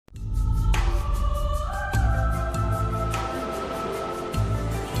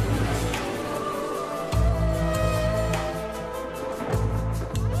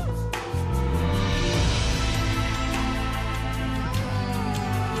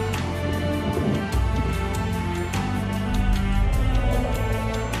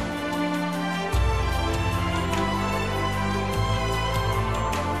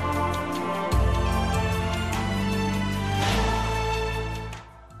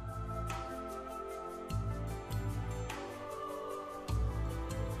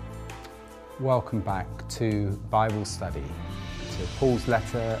Welcome back to Bible study, to Paul's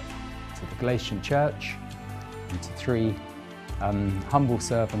letter to the Galatian church, and to three humble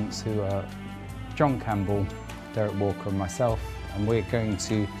servants who are John Campbell, Derek Walker and myself, and we're going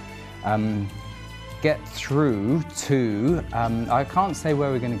to get through to, I can't say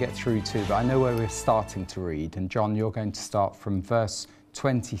where we're going to get through to, but I know where we're starting to read. And John, you're going to start from verse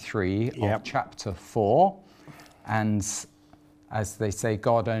 23 of chapter 4. And as they say,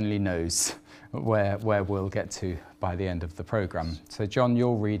 God only knows where we'll get to by the end of the programme. So John,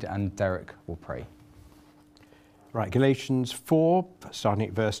 you'll read and Derek will pray. Right, Galatians 4, starting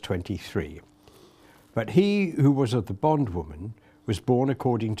at verse 23. But he who was of the bondwoman was born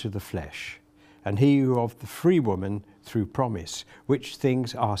according to the flesh, and he who of the free woman through promise, which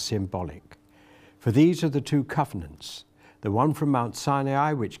things are symbolic. For these are the two covenants, the one from Mount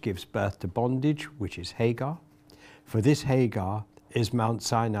Sinai, which gives birth to bondage, which is Hagar. For this Hagar is Mount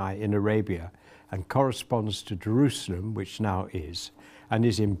Sinai in Arabia, and corresponds to Jerusalem, which now is, and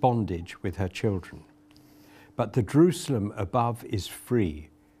is in bondage with her children. But the Jerusalem above is free,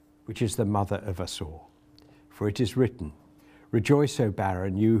 which is the mother of us all. For it is written, Rejoice, O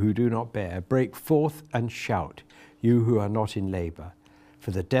barren, you who do not bear, break forth and shout, you who are not in labour,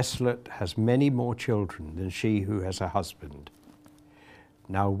 for the desolate has many more children than she who has a husband.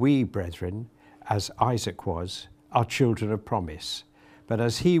 Now we, brethren, as Isaac was, are children of promise. But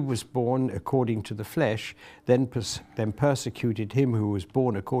as he was born according to the flesh, then persecuted him who was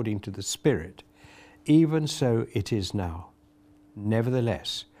born according to the Spirit. Even so it is now.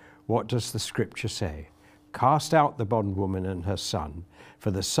 Nevertheless, what does the Scripture say? Cast out the bondwoman and her son,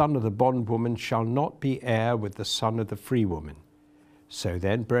 for the son of the bondwoman shall not be heir with the son of the free woman. So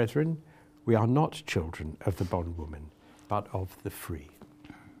then, brethren, we are not children of the bondwoman, but of the free.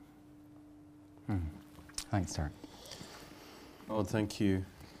 Thanks, Derek. Lord, thank you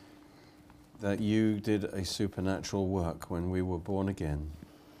that you did a supernatural work when we were born again.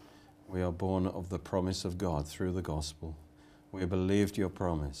 We are born of the promise of God through the gospel. We believed your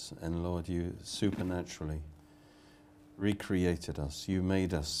promise, and Lord, you supernaturally recreated us. You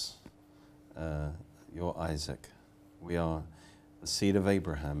made us your Isaac. We are the seed of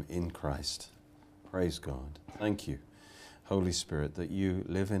Abraham in Christ. Praise God. Thank you, Holy Spirit, that you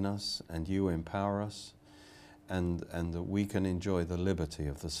live in us and you empower us, and that we can enjoy the liberty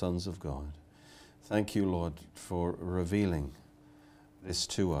of the sons of God. Thank you, Lord, for revealing this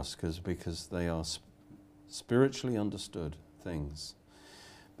to us, because they are spiritually understood things.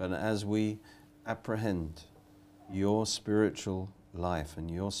 But as we apprehend your spiritual life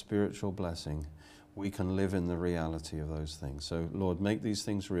and your spiritual blessing, we can live in the reality of those things. So, Lord, make these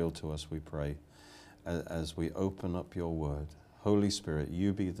things real to us, we pray, as we open up your word. Holy Spirit,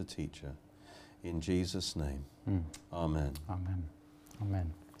 you be the teacher. In Jesus' name, amen. Amen.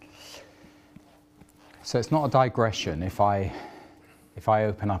 Amen. So it's not a digression if I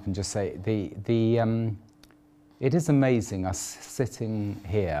open up and just say it is amazing us sitting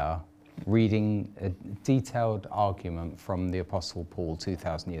here reading a detailed argument from the Apostle Paul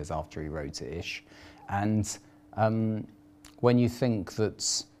 2,000 years after he wrote it ish, and when you think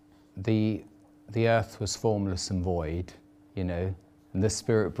that the earth was formless and void, you know, and the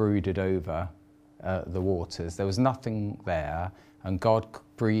Spirit brooded over the waters. There was nothing there, and God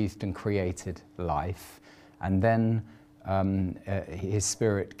breathed and created life, and then his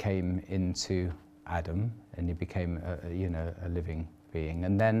Spirit came into Adam, and he became a living being.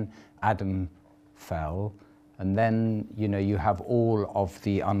 And then Adam fell, and then you have all of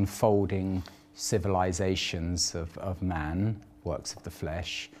the unfolding civilizations of man, works of the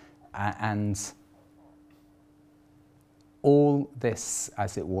flesh, and all this,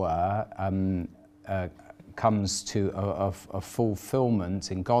 as it were, comes to a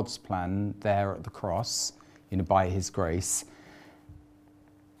fulfillment in God's plan there at the cross, by his grace.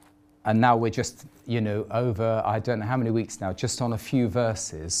 And now we're just, over, I don't know how many weeks now, just on a few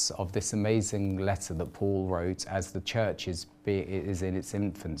verses of this amazing letter that Paul wrote as the church is in its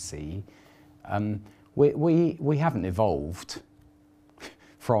infancy. We haven't evolved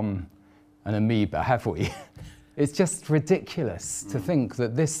from an amoeba, have we? It's just ridiculous to think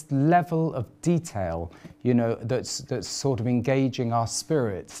that this level of detail, that's sort of engaging our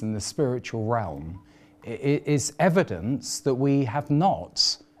spirits in the spiritual realm, is evidence that we have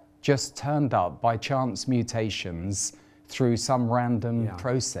not just turned up by chance mutations through some random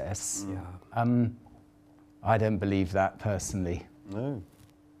process. I don't believe that personally. No.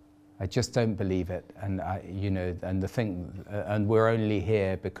 I just don't believe it, and and we're only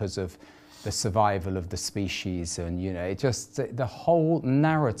here because of the survival of the species, and it just the whole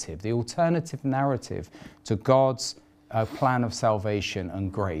narrative, the alternative narrative to God's a plan of salvation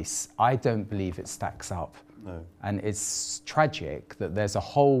and grace, I don't believe it stacks up. No. And it's tragic that there's a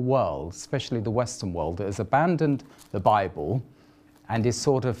whole world, especially the Western world, that has abandoned the Bible and is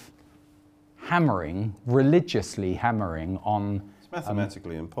sort of religiously hammering on... It's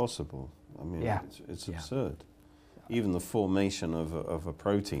mathematically impossible. I mean, Yeah. it's absurd. Even the formation of a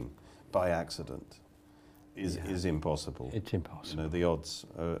protein by accident is impossible. It's impossible. The odds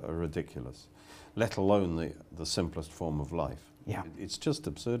are ridiculous, let alone the simplest form of life. Yeah. It's just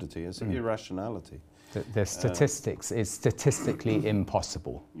absurdity. It's irrationality. The statistics is statistically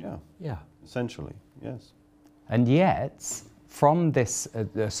impossible. Yeah, Yeah. essentially, yes. And yet, from this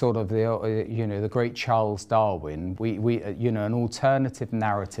the great Charles Darwin, we an alternative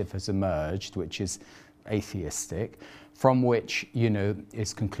narrative has emerged, which is atheistic, from which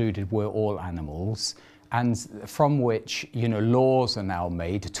is concluded we're all animals, and from which laws are now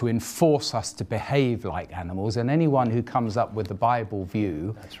made to enforce us to behave like animals. And anyone who comes up with the Bible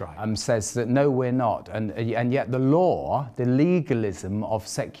view, That's right. says that no, we're not. And yet the law, the legalism of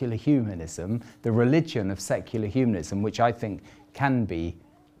secular humanism, the religion of secular humanism, which I think can be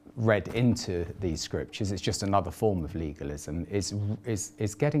read into these scriptures, it's just another form of legalism,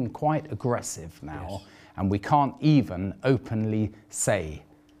 is getting quite aggressive now. Yes. And we can't even openly say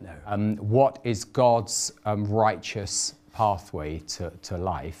No. what is God's righteous pathway to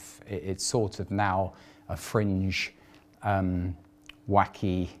life. It's sort of now a fringe,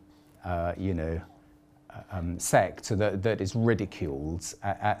 wacky, sect that is ridiculed,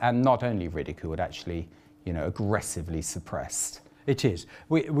 and not only ridiculed, actually, aggressively suppressed. It is.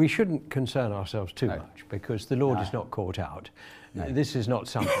 We shouldn't concern ourselves too No. much, because the Lord No. is not caught out. No. This is not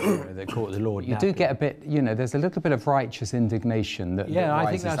something that caught the Lord You do napping. get a bit, there's a little bit of righteous indignation that Yeah, I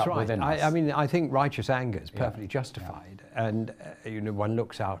rises think that's up right. within us. I mean, I think righteous anger is Yeah. perfectly justified, and one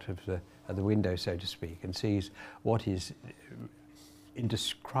looks out of the window, so to speak, and sees what is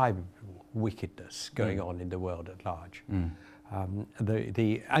indescribable wickedness going on in the world at large.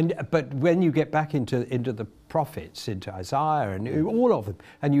 But when you get back into the prophets, into Isaiah and all of them,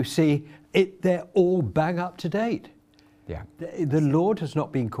 and you see they're all bang up to date. Yeah. The Lord has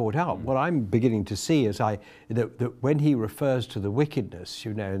not been caught out. What I'm beginning to see is that when he refers to the wickedness,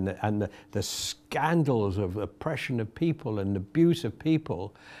 and the scandals of oppression of people and abuse of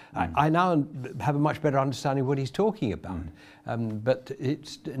people, I now have a much better understanding of what he's talking about. But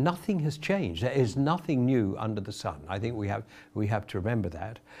nothing has changed. There is nothing new under the sun. I think we have to remember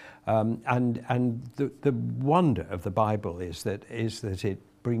that. And the wonder of the Bible is that it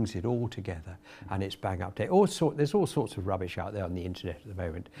brings it all together, and it's bang up there. There's all sorts of rubbish out there on the internet at the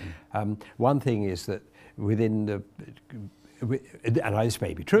moment. One thing is that within and this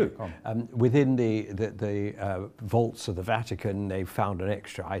may be true, within the vaults of the Vatican, they've found an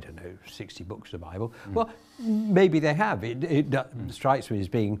extra, 60 books of the Bible. Well, maybe they have. It strikes me as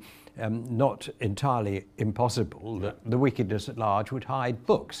being not entirely impossible that the wickedness at large would hide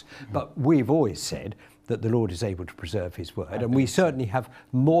books. But we've always said that the Lord is able to preserve his word, and we certainly have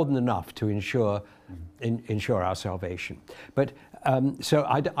more than enough to ensure our salvation. But so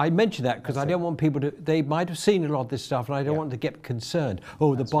I mention that because I don't want people they might have seen a lot of this stuff, and I don't want them to get concerned.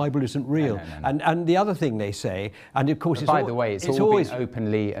 Oh, the Bible isn't real. No. And the other thing they say, and of course, By the way, it's all always been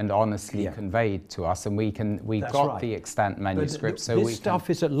openly and honestly conveyed to us, and we've That's got right. the extant manuscript, so this we stuff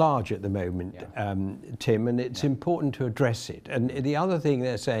is at large at the moment, Tim, and it's important to address it. And the other thing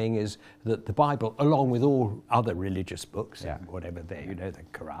they're saying is that the Bible, along with all other religious books, whatever they, the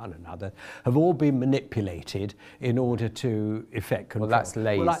Quran and other, have all been manipulated in order to effect control. Well, that's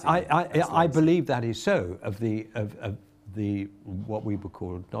lazy. Well, I believe that is so of the what we would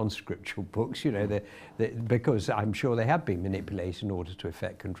call non-scriptural books, because I'm sure they have been manipulated in order to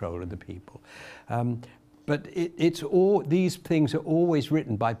effect control of the people. But it's all, these things are always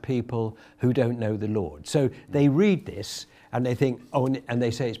written by people who don't know the Lord. So they read this and they think, and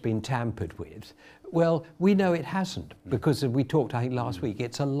they say it's been tampered with. Well, we know it hasn't, because we talked, I think, last week,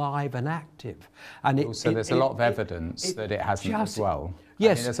 it's alive and active. And there's a lot of evidence that it hasn't as well.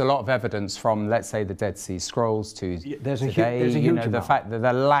 Yes. I mean, there's a lot of evidence from, let's say, the Dead Sea Scrolls to there's a today. huge the amount. fact that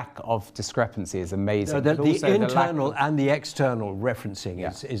the lack of discrepancy is amazing. The but also internal and the external referencing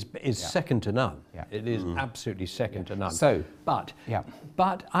is second to none. Yeah. It is absolutely second to none. So, but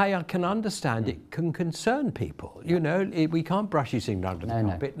I can understand it can concern people. We can't brush these things under the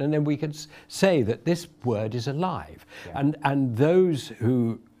carpet, and then we can say that this word is alive. Yeah. And those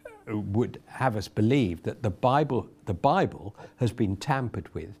who would have us believe that the Bible has been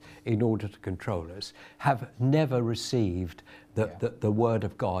tampered with in order to control us have never received the Word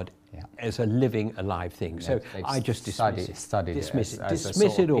of God as a living, alive thing. So they've I just dismiss it. studied Dismiss it it. as a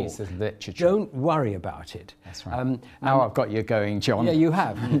Dismiss sort it of all. piece of literature. Don't worry about it. That's right. Now I've got you going, John. Yeah, you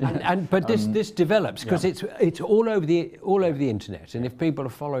have. But this develops because it's all over the internet. And if people are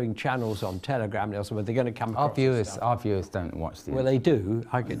following channels on Telegram and elsewhere, they're going to come across Our viewers don't watch the. Well, they do.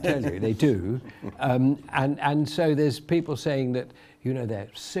 I can tell you, they do. And so there's people saying that, you know, there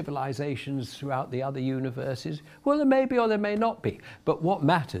are civilizations throughout the other universes. Well, there may be or there may not be. But what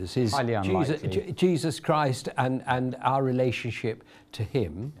matters is Jesus Christ and our relationship to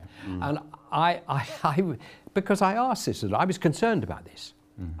him. And I because I asked this, I was concerned about this.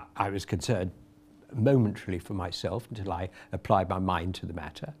 I was concerned momentarily for myself until I applied my mind to the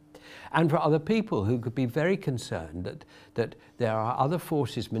matter. And for other people who could be very concerned that there are other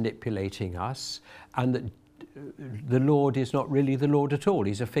forces manipulating us and that the Lord is not really the Lord at all.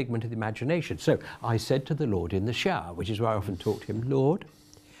 He's a figment of the imagination. So I said to the Lord in the shower, which is where I often talk to him, Lord,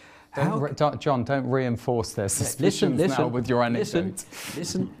 John, don't reinforce their suspicions now with your anecdote.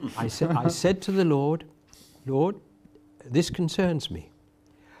 Listen. I said to the Lord, Lord, this concerns me.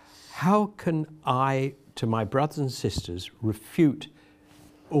 How can I, to my brothers and sisters, refute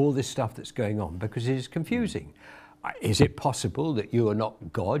all this stuff that's going on? Because it is confusing. Is it possible that you are not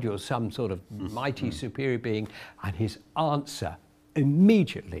God, you're some sort of mighty superior being? And his answer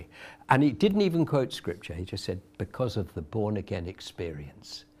immediately, and he didn't even quote scripture, he just said, because of the born again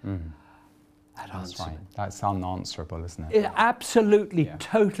experience. That's right. That's unanswerable, isn't it? Absolutely,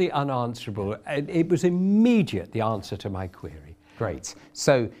 totally unanswerable. And it was immediate, the answer to my query. Great.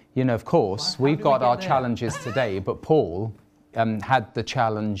 So, you know, of course, we've got our challenges today, but Paul had the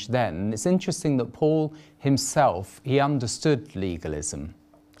challenge then. It's interesting that Paul himself, he understood legalism,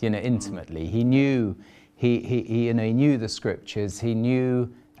 you know, intimately. He knew, he knew the scriptures. He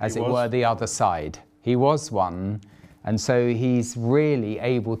knew, as it were, the other side. He was one, and so he's really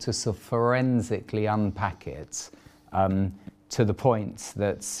able to sort of forensically unpack it to the point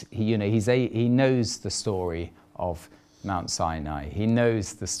that he knows the story of Mount Sinai. He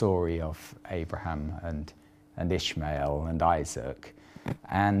knows the story of Abraham and Ishmael and Isaac.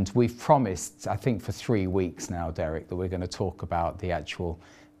 And we've promised, I think for 3 weeks now, Derek, that we're going to talk about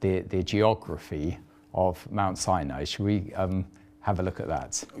the geography of Mount Sinai. Should we have a look at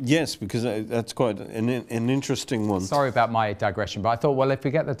that? Yes, because that's quite an interesting one. Sorry about my digression, but I thought, well, if we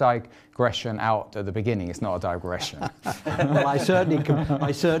get the digression out at the beginning, it's not a digression. Well, I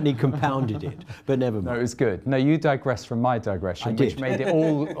certainly compounded it, but never mind. No, it was good. No, you digressed from my digression, which made it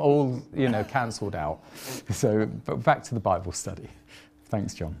all cancelled out. So, but back to the Bible study.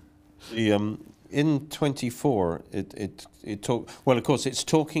 Thanks, John. In 24, of course, it's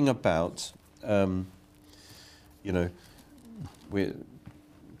talking about,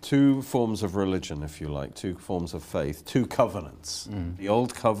 two forms of religion, if you like, two forms of faith, two covenants, the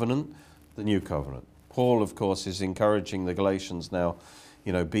old covenant, the new covenant. Paul, of course, is encouraging the Galatians now,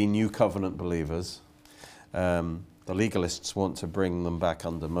 be new covenant believers. The legalists want to bring them back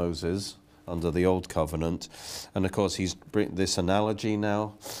under Moses, under the old covenant. And of course, he's bring this analogy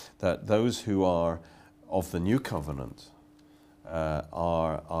now that those who are of the new covenant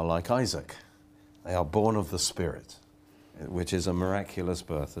are like Isaac. They are born of the Spirit, which is a miraculous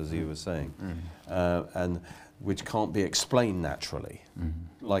birth, as you were saying, and which can't be explained naturally,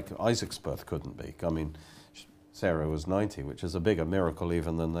 like Isaac's birth couldn't be. I mean, Sarah was 90, which is a bigger miracle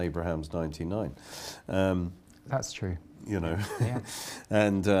even than Abraham's 99. That's true. Yeah.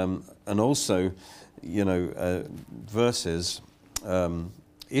 and also, versus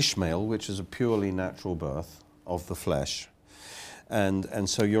Ishmael, which is a purely natural birth of the flesh, and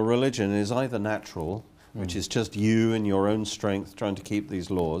so your religion is either natural, which is just you and your own strength trying to keep these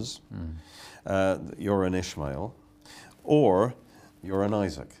laws. You're an Ishmael, or you're an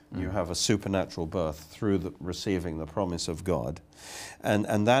Isaac. You have a supernatural birth through receiving the promise of God.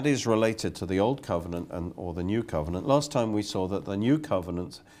 And that is related to the Old Covenant or the New Covenant. Last time we saw that the New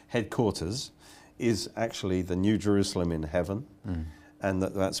Covenant headquarters is actually the New Jerusalem in heaven, and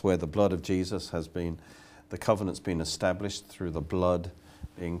that's where the blood of Jesus has been, the covenant's been established through the blood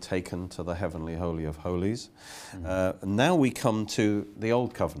being taken to the heavenly holy of holies. Now we come to the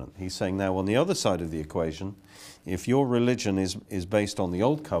Old Covenant. He's saying now on the other side of the equation, if your religion is based on the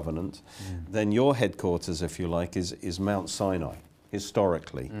Old Covenant, then your headquarters, if you like, is Mount Sinai.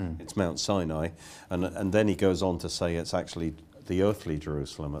 Historically, it's Mount Sinai. And then he goes on to say it's actually the earthly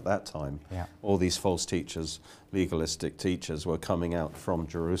Jerusalem at that time. Yeah. All these false teachers, legalistic teachers, were coming out from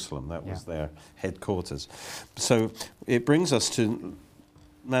Jerusalem. That was their headquarters. So it brings us to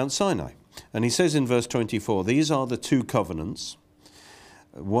Mount Sinai. And he says in verse 24, these are the two covenants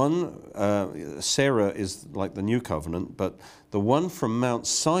One, Sarah is like the new covenant, but the one from Mount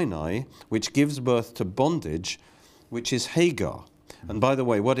Sinai, which gives birth to bondage, which is Hagar. And by the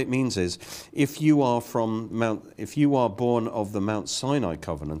way, what it means is, if you are born of the Mount Sinai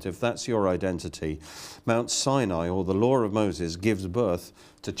covenant, if that's your identity, Mount Sinai, or the law of Moses, gives birth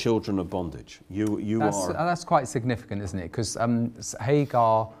to children of bondage. That's quite significant, isn't it? Because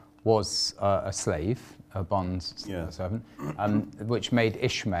Hagar was a slave, a bond servant, which made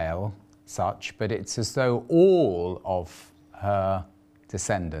Ishmael such, but it's as though all of her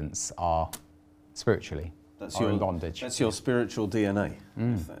descendants are spiritually in bondage. That's your spiritual DNA,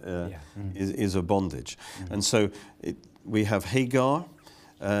 is a bondage. And so we have Hagar,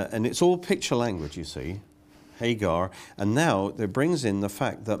 and it's all picture language, you see, Hagar. And now it brings in the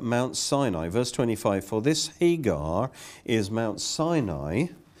fact that Mount Sinai, verse 25, for this Hagar is Mount Sinai,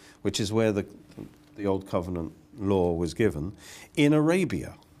 which is where the Old Covenant law was given, in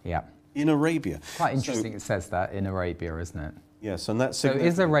Arabia. Yeah. In Arabia. Quite interesting it says that, in Arabia, isn't it? Yes, and that's so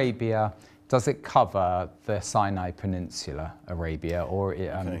is Arabia, does it cover the Sinai Peninsula, Arabia, or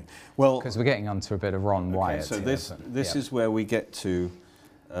well, because we're getting onto a bit of Ron Wyatt. So this is where we get to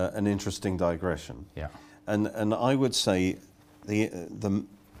an interesting digression. Yeah. And I would say the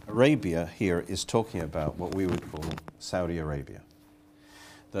Arabia here is talking about what we would call Saudi Arabia.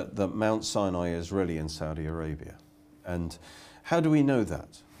 That Mount Sinai is really in Saudi Arabia. And how do we know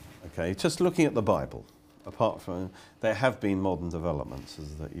that? Okay, just looking at the Bible, apart from, there have been modern developments,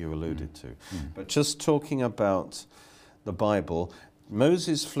 as that you alluded to. But just talking about the Bible,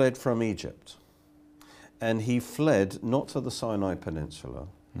 Moses fled from Egypt. And he fled not to the Sinai Peninsula,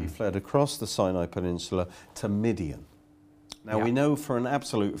 he fled across the Sinai Peninsula to Midian. Now we know for an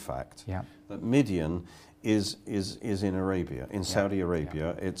absolute fact that Midian is in Arabia, in Saudi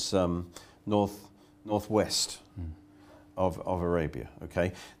Arabia. It's northwest of Arabia.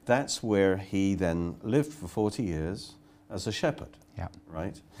 Okay, that's where he then lived for 40 years as a shepherd.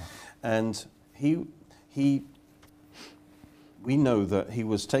 Right, and we know that he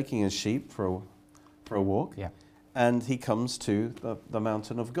was taking his sheep for a walk. And he comes to the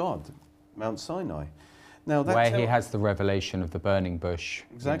mountain of God, Mount Sinai. Now where he has the revelation of the burning bush.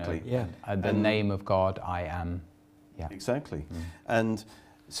 Exactly. And the name of God, I am. Exactly. And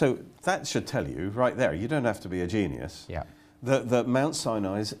so that should tell you right there, you don't have to be a genius, that Mount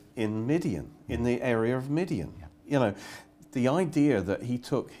Sinai is in Midian, in the area of Midian. You know, the idea that he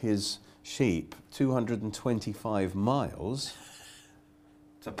took his sheep 225 miles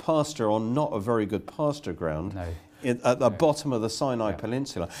to pasture on not a very good pasture ground at the bottom of the Sinai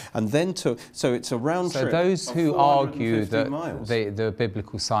Peninsula, and then so it's a round trip. So those who argue that miles. the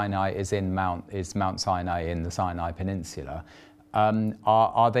biblical Sinai is Mount Sinai in the Sinai Peninsula,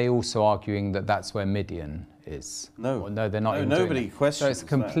 are they also arguing that that's where Midian is? No, no, they're not. No, nobody questions. So it's a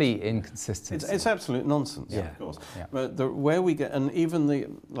complete inconsistency. It's absolute nonsense, of course. But where we get, and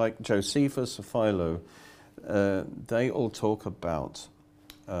even like Josephus, Philo, they all talk about,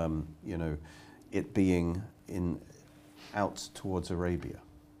 it being out towards Arabia.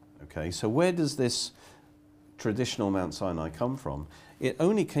 Okay, so where does this traditional Mount Sinai come from? It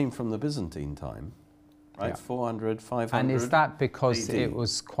only came from the Byzantine time, right? 400, 500. And is that because AD. it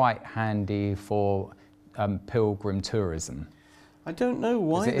was quite handy for pilgrim tourism? I don't know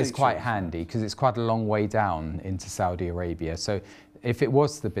why. It is quite handy because it's quite a long way down into Saudi Arabia. So if it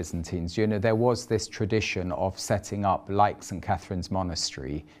was the Byzantines, there was this tradition of setting up, like St. Catherine's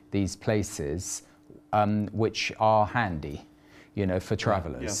Monastery, these places which are handy, for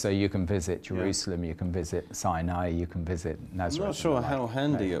travellers. So you can visit Jerusalem, you can visit Sinai, you can visit Nazareth. I'm not sure how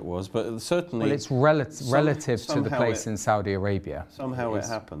handy it was, but certainly... Well, it's relative to the place in Saudi Arabia. Somehow it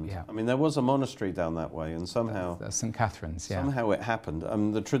happened. I mean, there was a monastery down that way, and somehow... That's St. Catherine's, Somehow it happened.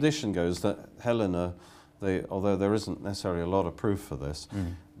 The tradition goes that Helena, although there isn't necessarily a lot of proof for this,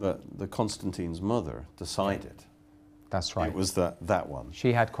 that the Constantine's mother decided... That's right. It was that one.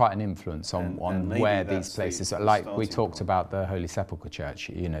 She had quite an influence on where these places are. Like we talked about the Holy Sepulchre Church,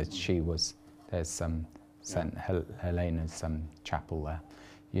 she was, there's some St. Helena's chapel there.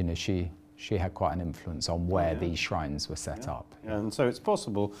 She had quite an influence on where these shrines were set up. And so it's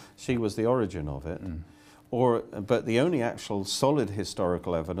possible she was the origin of it. But the only actual solid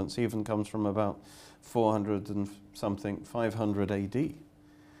historical evidence even comes from about 400 and something, 500 AD.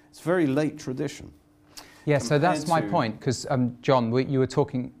 It's very late tradition. Yeah, so that's my point, because John, you were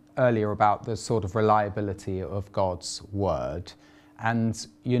talking earlier about the sort of reliability of God's word, and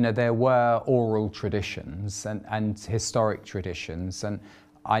there were oral traditions and historic traditions, and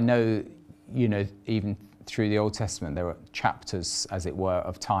I know even through the Old Testament there were chapters, as it were,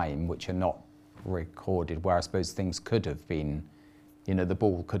 of time which are not recorded, where I suppose things could have been You know, the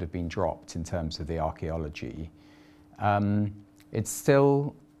ball could have been dropped in terms of the archaeology. It's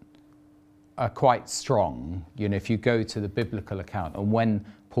still quite strong. You know, if you go to the biblical account, and when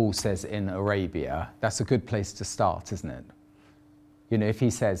Paul says in Arabia, that's a good place to start, isn't it? You know, if he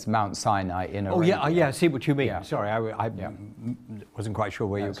says Mount Sinai in Arabia. Oh, yeah, I see what you mean. Yeah. Sorry, I Yeah. wasn't quite sure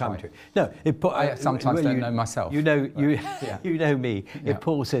where you were That's coming right. to. No, I sometimes don't know myself. You know, Yeah. you know me. Yeah. If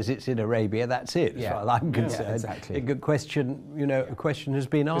Paul says it's in Arabia, that's it, as Yeah. far as I'm Yeah, concerned. exactly. A good question, you know, a question has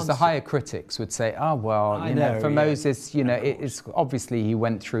been Because answered. the higher critics would say, oh, well, I you know, know, for yeah. Moses, you know, it's obviously he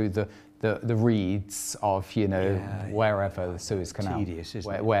went through the reeds of, you know, Yeah, wherever the Suez Canal. Tedious,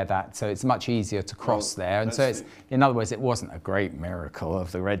 isn't it? Where that, so it's much easier to cross there. And so that's it's, in other words, it wasn't a great miracle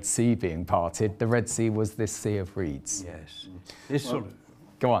of the Red Sea being parted. The Red Sea was this sea of reeds. Yes. This sort of,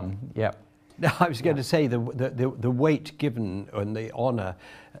 Go on, yeah. no, I was going to say the weight given and the honour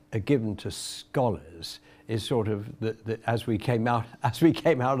given to scholars is sort of as we came out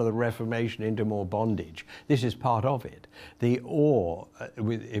of the Reformation into more bondage. This is part of it. The awe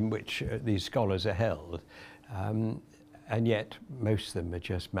in which these scholars are held, and yet most of them are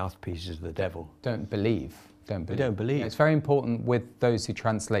just mouthpieces of the devil. Don't believe. Don't believe. don't believe. You know, it's very important with those who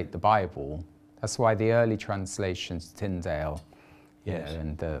translate the Bible. That's why the early translations, Tyndale, you Yes. know,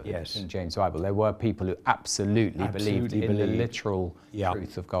 and the Yes. King James Bible, there were people who absolutely believed in the literal Yeah.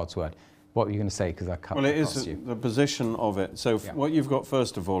 truth of God's word. What were you going to say? Because I cut Well, it across is you. the position of it. So Yeah. what you've got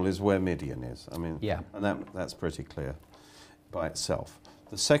first of all is where Midian is. I mean, Yeah. and that's pretty clear by itself.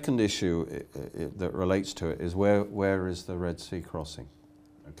 The second issue that relates to it is where is the Red Sea crossing?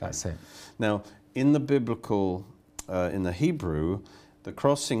 Okay. That's it. Now, in the biblical, in the Hebrew, the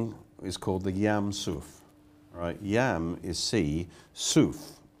crossing is called the Yam Suf. Right? Yam is sea,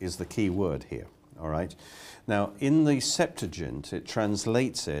 Suf is the key word here. All right. Now, in the Septuagint, it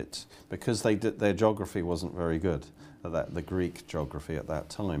translates it because their geography wasn't very good. The Greek geography at that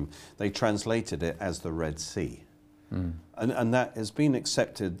time, they translated it as the Red Sea, and that has been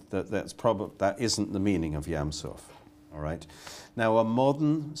accepted that isn't the meaning of Yam Suf. All right. Now, a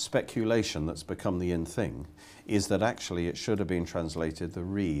modern speculation that's become the in thing is that actually it should have been translated the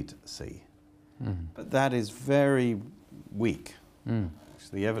Reed Sea, but that is very weak.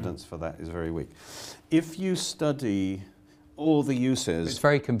 The evidence for that is very weak. If you study all the It's uses,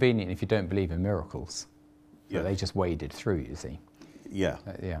 very convenient if you don't believe in miracles. Yeah. But they just waded through, you see. yeah.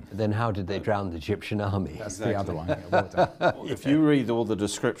 Yeah. Then how did they drown the Egyptian army? That's the other one. Yeah, well done. If you read all the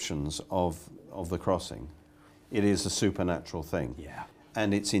descriptions of the crossing, it is a supernatural thing. Yeah.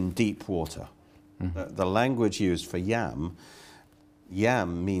 And it's in deep water. The language used for yam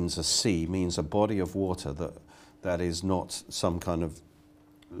means a sea, means a body of water that is not some kind of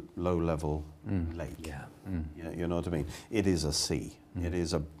low-level lake. Yeah. Yeah, you know what I mean? It is a sea. It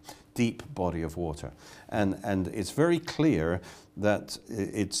is a deep body of water. And it's very clear that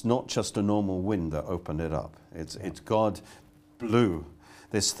it's not just a normal wind that opened it up. It's God blew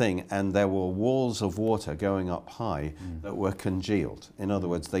this thing, and there were walls of water going up high that were congealed. In other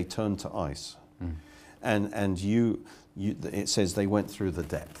words, they turned to ice. And it says they went through the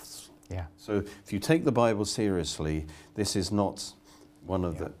depths. Yeah. So if you take the Bible seriously, this is not one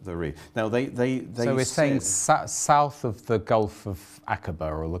of the now they So we're saying said- south of the Gulf of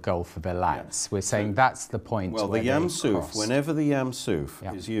Aqaba or the Gulf of Elat. We're saying that's the point. well, where the Yam they Suf, cross. whenever the Yam Suf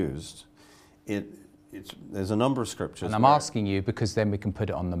Yeah. is used, there's a number of scriptures. And I'm where- asking you because then we can put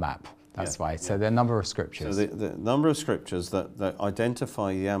it on the map. That's Yeah, why. So there are a number of scriptures. So the number of scriptures that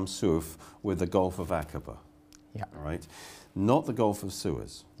identify Yam Suf with the Gulf of Aqaba. Yeah. All right, not the Gulf of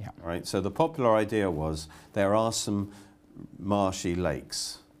Suez. Yeah. All right. So the popular idea was there are some marshy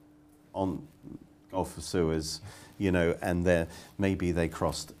lakes on Gulf of Suez, you know, and maybe they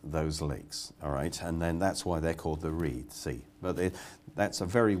crossed those lakes. All right, and then that's why they're called the Reed Sea. But that's a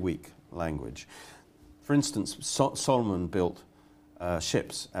very weak language. For instance, Solomon built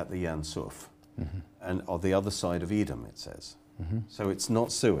ships at the Yam Suf, and on the other side of Edom, it says. So it's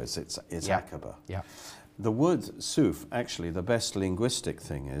not Suez, it's Yeah. Aqaba. Yeah. The word Suf, actually, the best linguistic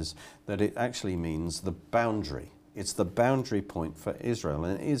thing is that it actually means the boundary. It's the boundary point for Israel,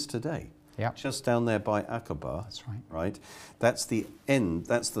 and it is today. Yeah. Just down there by Aqaba. That's right. Right? That's the end,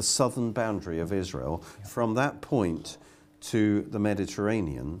 that's the southern boundary of Israel. Yeah. From that point to the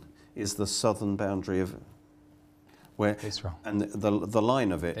Mediterranean is the southern boundary of where Israel. and the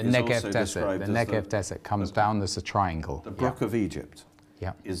line of it The is Negev also Desert. described The as Negev Desert comes down as a triangle. the Brook of Egypt.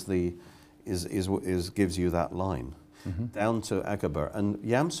 Yeah. Gives you that line down to Aqaba, and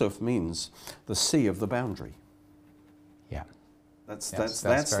Yam Suf means the sea of the boundary. Yeah. That's Yes,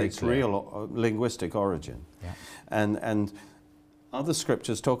 that's very its clear. real linguistic origin. Yeah. And other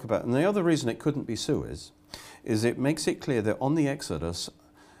scriptures talk about, and the other reason it couldn't be Suez is it makes it clear that on the Exodus,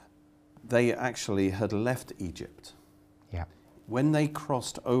 they actually had left Egypt. Yeah. When they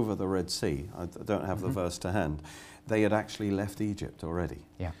crossed over the Red Sea, I don't have the verse to hand, they had actually left Egypt already.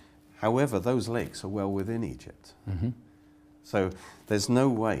 Yeah. However, those lakes are well within Egypt. So there's no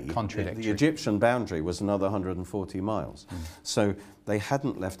way. Contradictory. The Egyptian boundary was another 140 miles. So they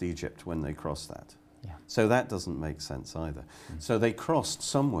hadn't left Egypt when they crossed that. Yeah. So that doesn't make sense either. So they crossed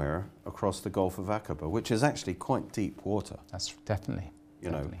somewhere across the Gulf of Aqaba, which is actually quite deep water. That's definitely. You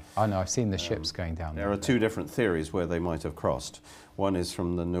know, Definitely. I know, I've seen the ships going down there. There are two different theories where they might have crossed. One is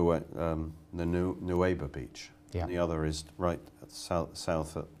from the Nuweiba beach. Yeah. And the other is right at the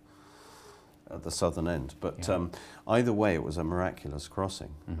south at the southern end. But either way, it was a miraculous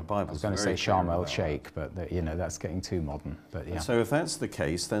crossing. The Bible's I was going to say Sharm el Sheikh, but you know, that's getting too modern. But yeah. And so if that's the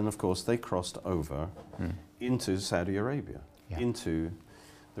case, then of course they crossed over into Saudi Arabia, into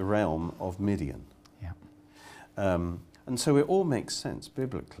the realm of Midian. Yeah. And so it all makes sense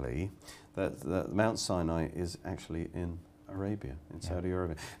biblically that Mount Sinai is actually in Arabia, in Saudi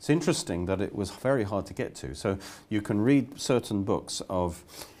Arabia. It's interesting that it was very hard to get to. So you can read certain books of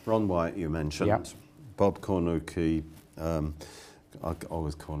Ron Wyatt, you mentioned, Bob Cornuke, I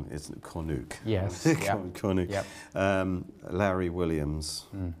always call it, isn't it Cornuke? Yes. Cornuke. Larry Williams.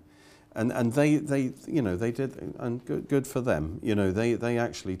 And they you know, they did, and good for them. You know, they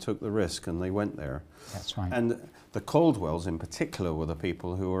actually took the risk and they went there. That's right. And the Caldwells in particular were the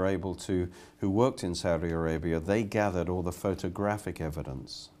people who were able to, who worked in Saudi Arabia. They gathered all the photographic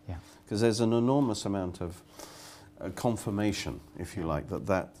evidence. Yeah. Because there's an enormous amount of confirmation, if you like,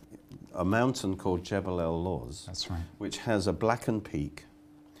 that a mountain called Jebel el-Lawz, That's right. which has a blackened peak.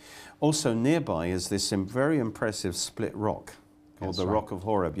 Also nearby is this very impressive split rock called the Rock of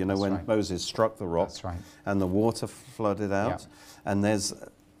Horeb. You know, when Moses struck the rock and the water flooded out, and there's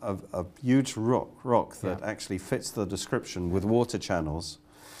a huge rock that actually fits the description with water channels.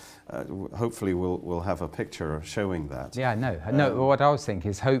 Hopefully we'll have a picture showing that. Yeah, no, what I was thinking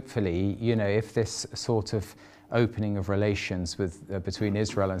is hopefully, you know, if this sort of opening of relations with between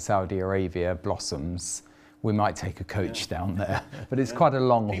Israel and Saudi Arabia blossoms, we might take a coach down there. But it's quite a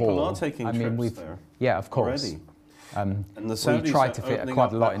long haul. People are taking trips there. Yeah, of course. Already. And the Saudis we try to fit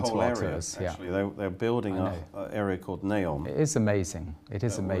quite a lot into our area, tours. Actually, they're building up an area called Neom. It is amazing. It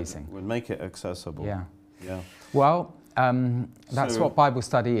is amazing. Would make it accessible. Yeah. Yeah. Well, that's what Bible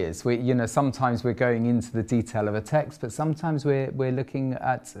study is. You know, sometimes we're going into the detail of a text, but sometimes we're looking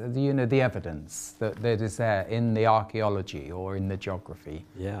at the evidence that is there in the archaeology or in the geography,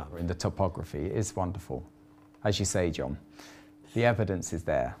 or in the topography. It is wonderful, as you say, John. The evidence is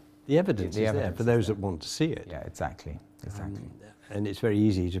there. The evidence is there for those that want to see it. Yeah, exactly. And it's very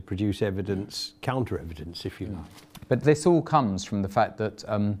easy to produce evidence, counter-evidence, if you like. But this all comes from the fact that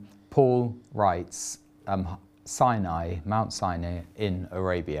Paul writes Sinai, Mount Sinai in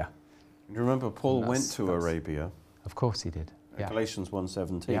Arabia. You remember Paul went to Arabia. Of course he did. Yeah. Galatians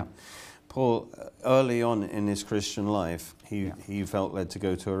 1:17. Paul, early on in his Christian life, he felt led to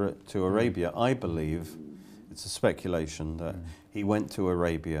go to Arabia. I believe, it's a speculation, that he went to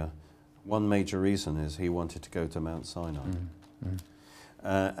Arabia. One major reason is he wanted to go to Mount Sinai.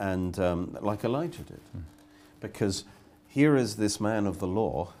 And like Elijah did. Because here is this man of the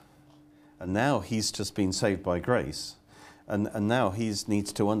law, and now he's just been saved by grace. And now he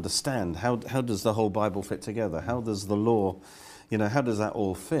needs to understand how does the whole Bible fit together? How does the law, you know, how does that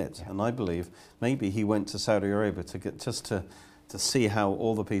all fit? Yeah. And I believe maybe he went to Saudi Arabia to get to see how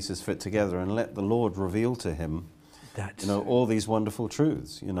all the pieces fit together and let the Lord reveal to him, all these wonderful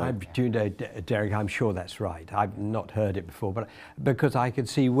truths. You know, Derek, I'm sure that's right. I've not heard it before, but because I could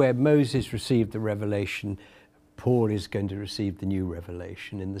see where Moses received the revelation, Paul is going to receive the new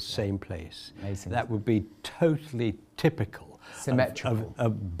revelation in the same place. Amazing. That would be totally typical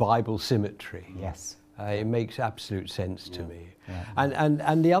of Bible symmetry. Yes. It makes absolute sense to me. Yeah.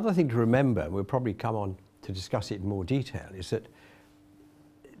 And the other thing to remember, we'll probably come on to discuss it in more detail, is that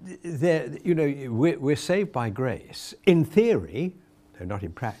we're saved by grace. In theory, though not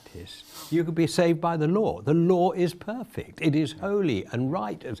in practice, you could be saved by the law. The law is perfect. It is holy and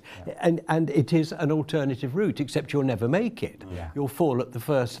right, and it is an alternative route, except you'll never make it. Yeah. You'll fall at the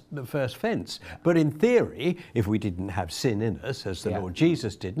first fence. Yeah. But in theory, if we didn't have sin in us, as the Lord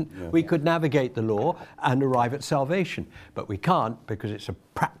Jesus didn't, we could navigate the law and arrive at salvation. But we can't, because it's a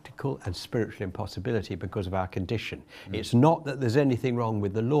practical and spiritual impossibility because of our condition. It's not that there's anything wrong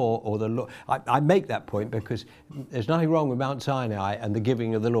with the law or the law. I make that point because there's nothing wrong with Mount Sinai and the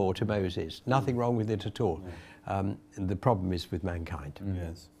giving of the law to Moses. Nothing wrong with it at all. The problem is with mankind.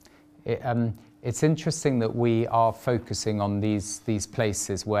 Yes. It's interesting that we are focusing on these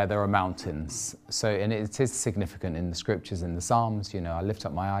places where there are mountains. So, and it is significant in the scriptures, in the Psalms. You know, I lift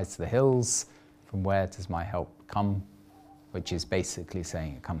up my eyes to the hills. From where does my help come? Which is basically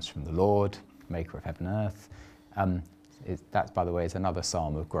saying it comes from the Lord, maker of heaven and earth. That, by the way, is another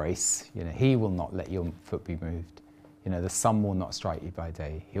psalm of grace. You know, he will not let your foot be moved. You know, the sun will not strike you by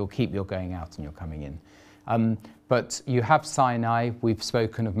day. He'll keep your going out and your coming in. But you have Sinai. We've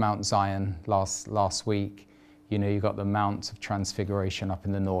spoken of Mount Zion last week. You know, you've got the Mount of Transfiguration up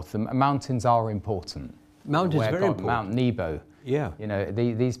in the north. The mountains are important. Mountains are very important. Mount Nebo. Yeah. You know,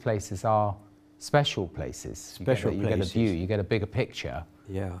 these places are special places. You get a view, you get a bigger picture.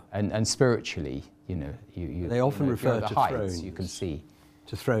 Yeah. And spiritually, you know, they often refer to heights, thrones. you can see.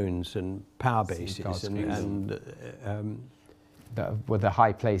 To thrones and power bases with the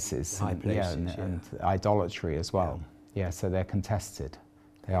high places. And idolatry as well. Yeah, so they're contested.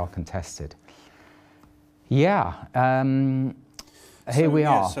 They are contested. Yeah. Here we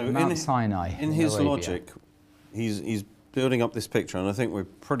are, so Mount Sinai. In his logic, he's building up this picture, and I think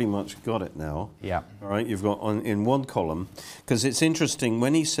we've pretty much got it now. Yeah. All right, you've got in one column, because it's interesting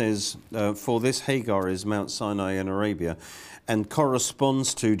when he says, for this Hagar is Mount Sinai in Arabia, and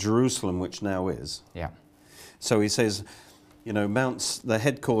corresponds to Jerusalem, which now is. Yeah. So he says, you know, the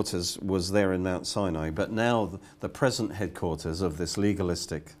headquarters was there in Mount Sinai, but now the present headquarters of this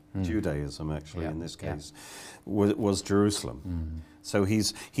legalistic Judaism, actually, in this case, was Jerusalem. So he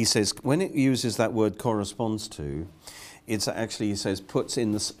says, when it uses that word corresponds to, it's actually, he says, put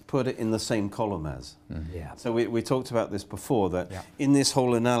it in the same column as. Yeah. So we talked about this before, that in this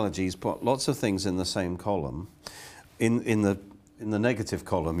whole analogy, he's put lots of things in the same column. In the negative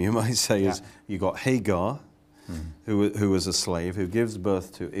column, you might say, is you got Hagar, who was a slave, who gives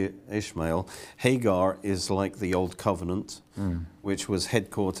birth to Ishmael. Hagar is like the Old Covenant, which was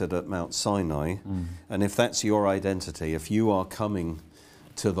headquartered at Mount Sinai. And if that's your identity, if you are coming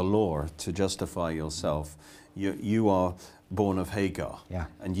to the law to justify yourself, you are born of Hagar,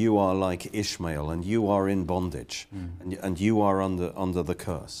 and you are like Ishmael, and you are in bondage, and you are under the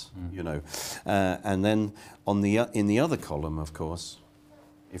curse, you know. And then in the other column, of course,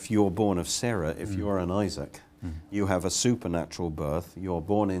 if you're born of Sarah, if you're an Isaac, you have a supernatural birth. You're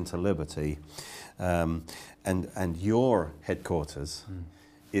born into liberty, and your headquarters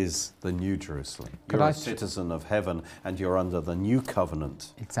is the New Jerusalem. You're a citizen of heaven, and you're under the new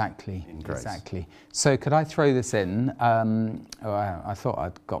covenant. Exactly. In grace. Exactly. So could I throw this in? I thought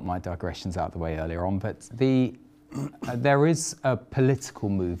I'd got my digressions out of the way earlier on, but there is a political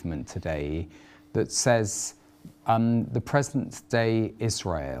movement today that says the present day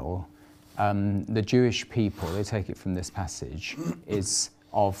Israel, the Jewish people, they take it from this passage, is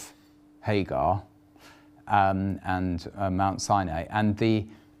of Hagar and Mount Sinai, and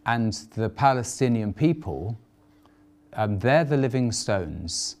the Palestinian people, they're the living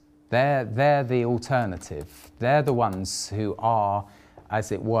stones. They're the alternative. They're the ones who are,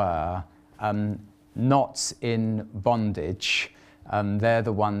 as it were, not in bondage. They're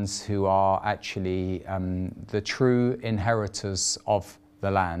the ones who are actually the true inheritors of the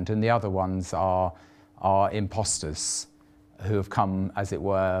land, and the other ones are imposters who have come, as it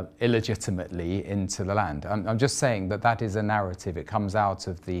were, illegitimately into the land. I'm just saying that is a narrative. It comes out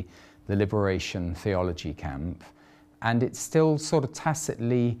of the liberation theology camp, and it's still sort of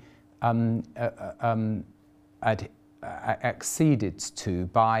tacitly acceded to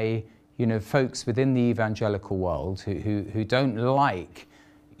by, you know, folks within the evangelical world who don't like,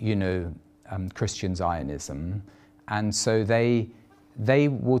 you know, Christian Zionism, and so they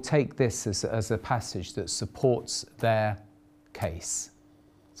will take this as a passage that supports their case.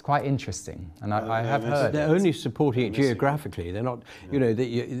 It's quite interesting, and I have heard they're only supporting it geographically. They're not, you know,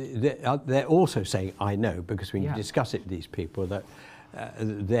 they're also saying, I know, because when you discuss it with these people, that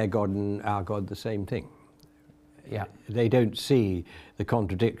their God and our God the same thing. Yeah, they don't see the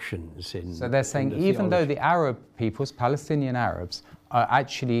contradictions in. So they're saying even though the Arab peoples, Palestinian Arabs,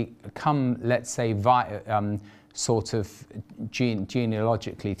 actually come, let's say, via sort of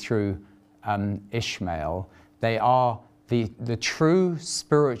genealogically through Ishmael, they are the true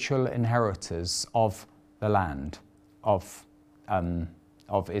spiritual inheritors of the land of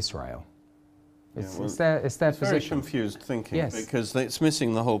Israel. It's their position. Very confused thinking, because it's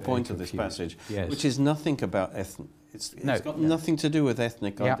missing the whole point of this passage, which is nothing about ethnic. It's got nothing to do with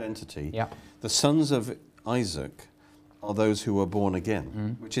ethnic identity. The sons of Isaac are those who are born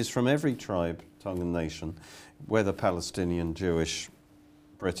again, which is from every tribe, tongue, and nation, whether Palestinian, Jewish,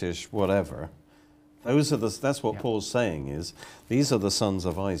 British, whatever. That's what Paul's saying is, these are the sons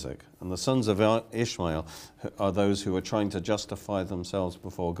of Isaac, and the sons of Ishmael are those who are trying to justify themselves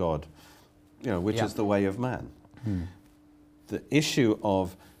before God which Yeah. is the way of man. The issue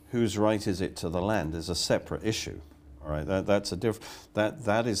of whose right is it to the land is a separate issue. All right, that's a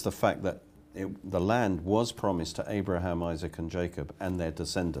that is the fact that the land was promised to Abraham, Isaac, and Jacob and their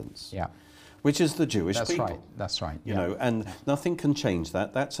descendants. Yeah. Which is the Jewish That's people. right. That's right. You know, and nothing can change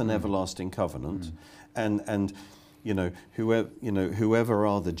that. That's an everlasting covenant, and whoever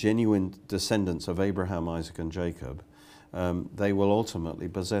are the genuine descendants of Abraham, Isaac, and Jacob, they will ultimately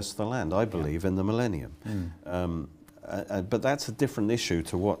possess the land. I believe in the millennium. But that's a different issue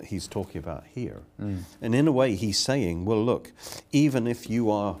to what he's talking about here. And in a way, he's saying, well, look, even if you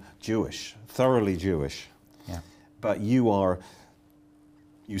are Jewish, thoroughly Jewish, but you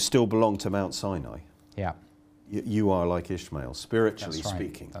still belong to Mount Sinai. Yeah. You are like Ishmael, spiritually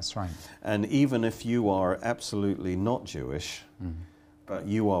speaking. That's right. And even if you are absolutely not Jewish, but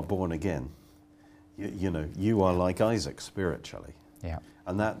you are born again, you are like Isaac spiritually. Yeah.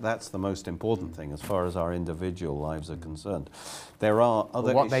 And that's the most important thing as far as our individual lives are concerned. There are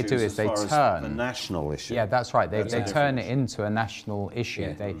other what they issues do is as they far as turn the national issue. Yeah, that's right. They turn it into a national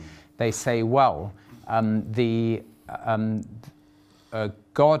issue. They say, well,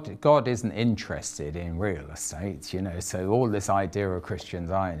 God isn't interested in real estate, so all this idea of Christian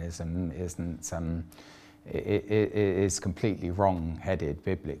Zionism is completely wrong-headed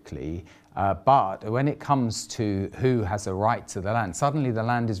biblically. But when it comes to who has a right to the land, suddenly the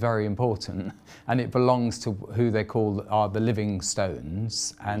land is very important, and it belongs to who they call are the living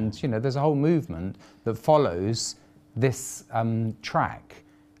stones. And there's a whole movement that follows this track.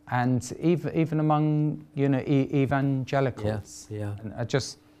 And even among evangelicals, and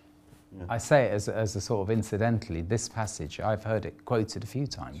I say it as a sort of incidentally. This passage I've heard it quoted a few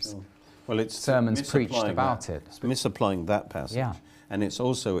times. Sure. Well, it's sermons preached about it. It's misapplying that passage, and it's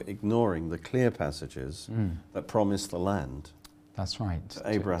also ignoring the clear passages that promise the land. That's right. To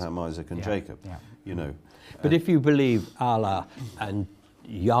Abraham, Isaac, and Jacob. Yeah. But if you believe Allah and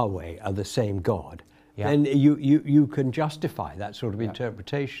Yahweh are the same God, then you can justify that sort of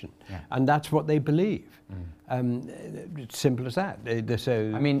interpretation. And that's what they believe. It's simple as that.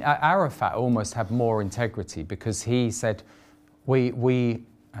 So, I mean, Arafat almost had more integrity because he said, we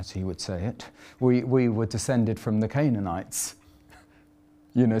as he would say it, we were descended from the Canaanites.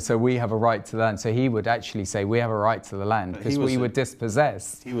 So we have a right to the land. So he would actually say, we have a right to the land because we were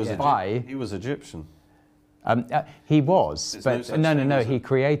dispossessed by... He was Egyptian. He was, There's but no. He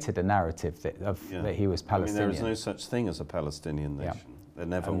created a narrative that he was Palestinian. I mean, there is no such thing as a Palestinian nation. There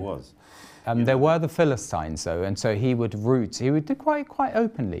never was. There were the Philistines, though, and so he would do quite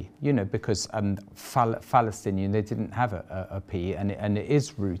openly, because Palestinian, they didn't have a P, and it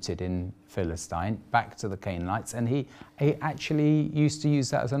is rooted in Philistine, back to the Canaanites, and he actually used to use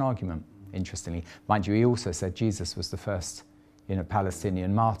that as an argument, interestingly. Mind you, he also said Jesus was the first,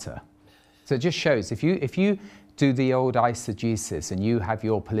 Palestinian martyr. So it just shows, if you do the old eisegesis and you have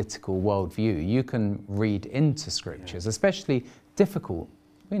your political worldview, you can read into scriptures, especially difficult.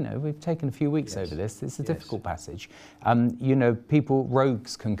 We've taken a few weeks over this. It's a difficult passage.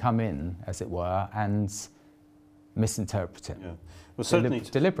 Rogues can come in, as it were, and misinterpret it. Yeah. Well, certainly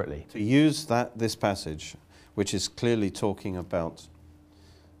deliberately. To use this passage, which is clearly talking about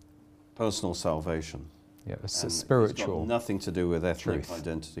personal salvation. Yeah, it's and spiritual. It's got nothing to do with ethnic truth.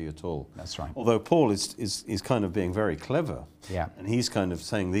 identity at all. That's right. Although Paul is kind of being very clever. Yeah. And he's kind of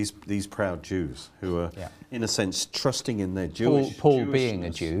saying these proud Jews who are, in a sense, trusting in their Jewish Paul being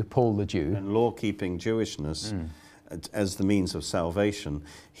a Jew, Paul the Jew. And law-keeping Jewishness as the means of salvation.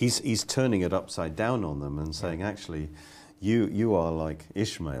 He's turning it upside down on them and saying, actually, you are like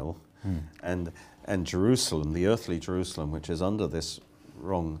Ishmael and Jerusalem, the earthly Jerusalem, which is under this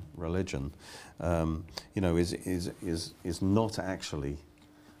wrong religion, is not actually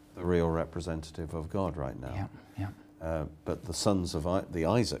the real representative of God right now. But the sons of the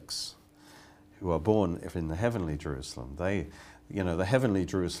Isaacs, who are born in the heavenly Jerusalem, the heavenly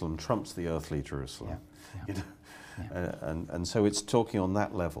Jerusalem trumps the earthly Jerusalem. And so it's talking on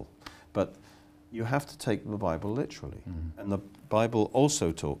that level. But you have to take the Bible literally. And the Bible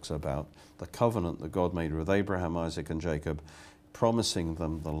also talks about the covenant that God made with Abraham, Isaac, and Jacob, promising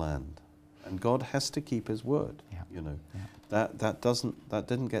them the land. And God has to keep his word. That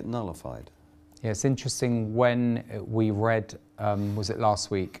didn't get nullified. Yeah, it's interesting when we read, was it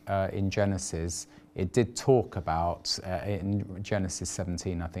last week in Genesis, it did talk about, in Genesis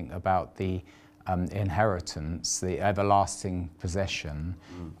 17, I think, about the inheritance, the everlasting possession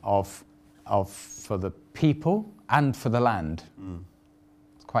of for the people and for the land.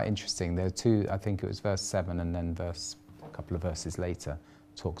 It's quite interesting. There are two, I think it was verse 7 and then a couple of verses later,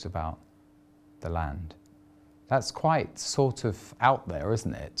 talks about the land. That's quite sort of out there,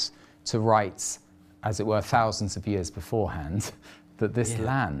 isn't it? to write, as it were, thousands of years beforehand, that this Yeah.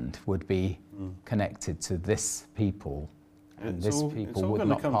 land would be connected to this people, and It's this all people would gonna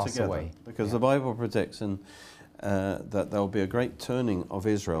not come pass together, away. because Yeah. the Bible predicts that there will be a great turning of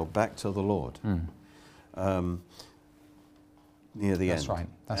Israel back to the Lord near the That's end. right,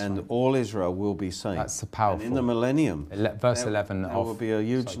 that's and right. all Israel will be saved. That's a powerful. And in the millennium, Verse 11 there of will be a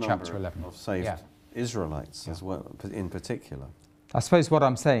huge sorry, number chapter 11. of saved Yeah. Israelites Yeah. as well, in particular. I suppose what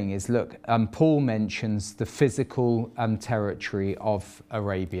I'm saying is, look, Paul mentions the physical territory of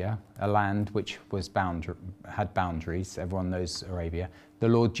Arabia, a land which was had boundaries. Everyone knows Arabia. The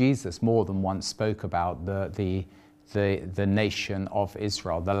Lord Jesus more than once spoke about the nation of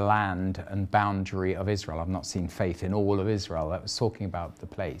Israel, the land and boundary of Israel. I've not seen faith in all of Israel. That was talking about the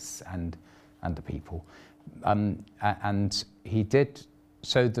place and the people. And he did,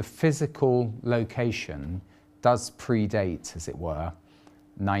 so the physical location does predate, as it were,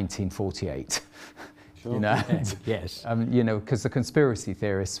 1948. Sure. You know, Yes. you know, because the conspiracy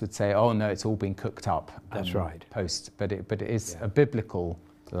theorists would say, "Oh no, it's all been cooked up." That's right. Post, but it is Yeah. a biblical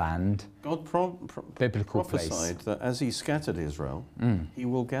land, God biblical prophesied place. that as he scattered Israel, he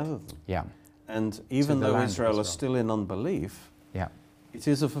will gather them. Yeah, And even the though land of Israel Israel. is still in unbelief, yeah, it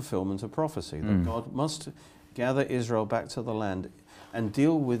is a fulfillment of prophecy that God must gather Israel back to the land and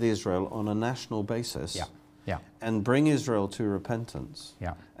deal with Israel on a national basis yeah, yeah, and bring Israel to repentance.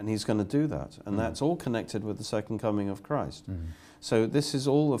 yeah. And he's going to do that. And that's all connected with the second coming of Christ. Mm. So this is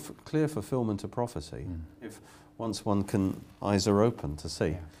all a clear fulfillment of prophecy, if once eyes are open to see.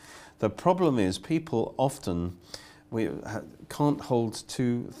 Yeah. The problem is people often can't hold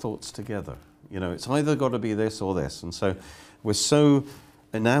two thoughts together. You know, it's either got to be this or this. And so we're so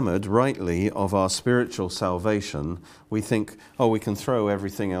enamored, rightly, of our spiritual salvation, we think, oh, we can throw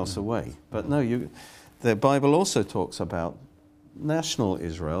everything else away. But no, the Bible also talks about national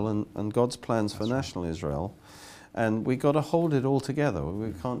Israel and God's plans for national Israel. And we've got to hold it all together.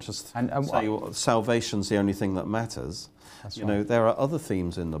 We can't just say well, salvation's the only thing that matters. That's you right. know, there are other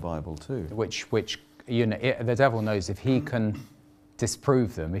themes in the Bible too. Which you know, the devil knows if he can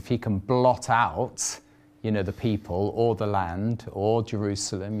disprove them, if he can blot out, you know, the people or the land or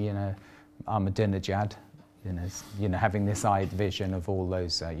Jerusalem, you know, Ahmadinejad, you know, having this eye vision of all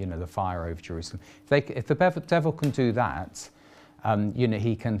those, you know, the fire over Jerusalem. If the devil can do that, you know,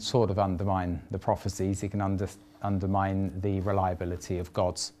 he can sort of undermine the prophecies. He can undermine the reliability of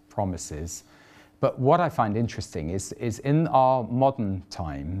God's promises. But what I find interesting is in our modern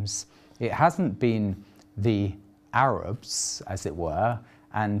times, it hasn't been the Arabs, as it were,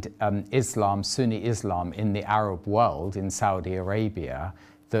 and Islam, Sunni Islam in the Arab world, in Saudi Arabia,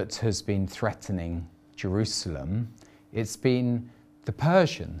 that has been threatening Jerusalem. It's been the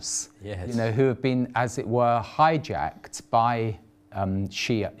Persians, Yes. you know, who have been, as it were, hijacked by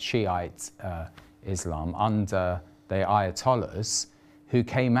Shiite Islam under the Ayatollahs, who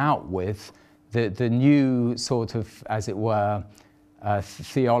came out with the new sort of, as it were,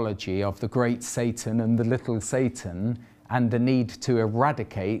 theology of the great Satan and the little Satan, and the need to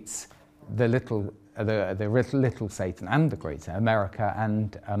eradicate the little Satan and the great Satan, America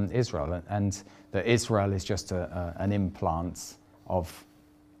and Israel, and that Israel is just an implant of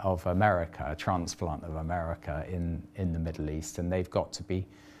America, a transplant of America in the Middle East, and they've got to be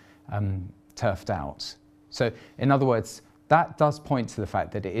turfed out. So, in other words, that does point to the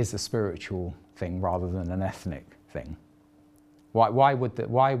fact that it is a spiritual thing rather than an ethnic thing. Why would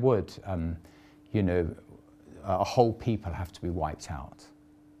you know, a whole people have to be wiped out?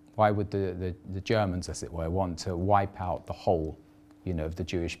 Why would the Germans, as it were, want to wipe out the whole, you know, of the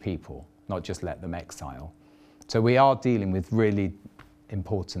Jewish people, not just let them exile? So we are dealing with really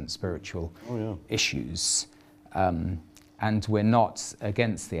important spiritual issues. And we're not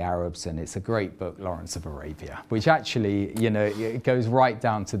against the Arabs, and it's a great book, Lawrence of Arabia, which actually, you know, it goes right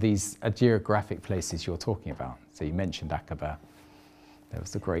down to these geographic places you're talking about. So you mentioned Aqaba. There was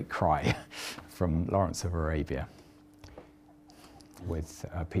the great cry from Lawrence of Arabia with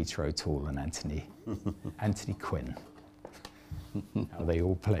Peter O'Toole and Anthony Quinn. How they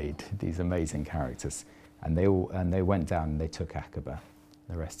all played these amazing characters, and they went down and they took Aqaba.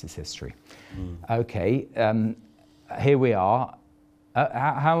 The rest is history. Okay. Here we are.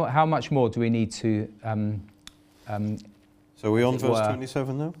 How much more do we need to? So we're on verse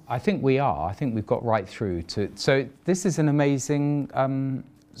 27 now? I think we are. I think we've got right through to. So this is an amazing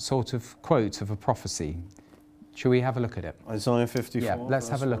sort of quote of a prophecy. Shall we have a look at it? Isaiah 54. Yeah, let's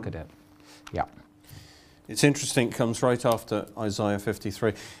have a look 1. at it. Yeah. It's interesting, it comes right after Isaiah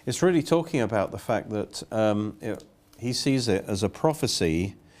 53. It's really talking about the fact that he sees it as a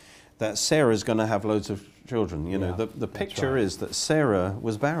prophecy that Sarah's going to have loads of children. You know, Yeah, the picture right. is that Sarah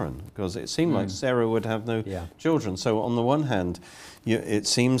was barren because it seemed like Sarah would have no Yeah. children. So on the one hand, it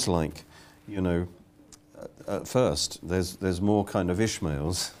seems like, you know, at first there's more kind of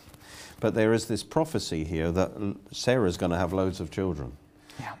Ishmaels, but there is this prophecy here that Sarah's going to have loads of children.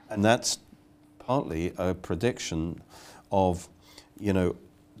 Yeah. And that's partly a prediction of, you know,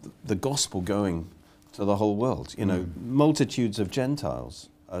 the gospel going to the whole world. You know, multitudes of Gentiles,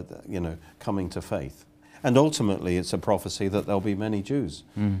 you know, coming to faith. And ultimately, it's a prophecy that there'll be many Jews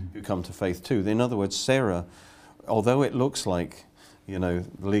who come to faith too. In other words, Sarah, although it looks like, you know,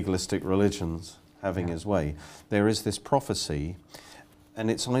 legalistic religions having his way, there is this prophecy,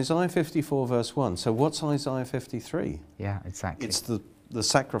 and it's Isaiah 54 verse 1. So what's Isaiah 53? Yeah, exactly. It's the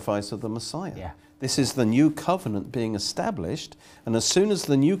sacrifice of the Messiah. Yeah. This is the new covenant being established, and as soon as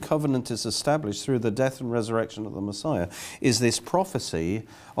the new covenant is established through the death and resurrection of the Messiah, is this prophecy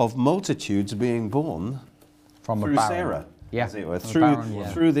of multitudes being born From through a barren. Sarah, Yeah. as it were, From a barren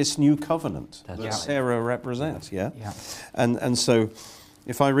woman. through this new covenant that right. Sarah represents. Yeah, Yeah. and so,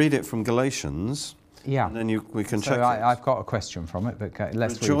 if I read it from Galatians, Yeah. and then we can check So it. I've got a question from it, but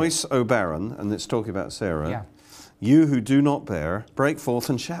let's read it. Rejoice, O barren, and it's talking about Sarah. Yeah. You who do not bear, break forth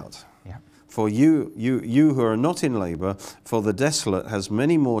and shout. Yeah. For you who are not in labour, for the desolate has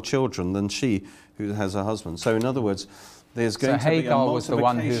many more children than she who has a husband. So in other words, there's So going to be a Hagar was the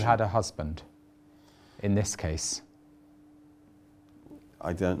one who multiplication. had a husband, in this case.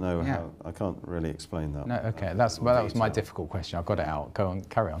 I don't know Yeah. how, I can't really explain that. No, okay, that was my detail. difficult question. I've got it out. Go on,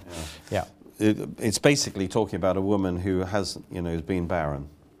 carry on. Yeah. It's basically talking about a woman who has, you know, has been barren.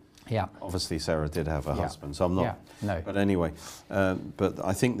 Yeah. Obviously, Sarah did have a Yeah. husband, so I'm not. Yeah, no. But anyway, but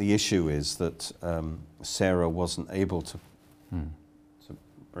I think the issue is that Sarah wasn't able to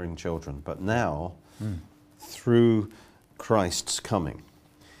bring children. But now, through Christ's coming,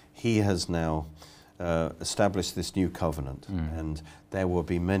 he has now established this new covenant, and there will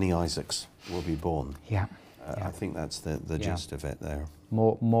be many Isaacs will be born. Yeah. I think that's the Yeah. gist of it there.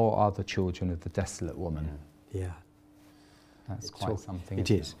 More are the children of the desolate woman. Yeah. That's It's quite all- something. It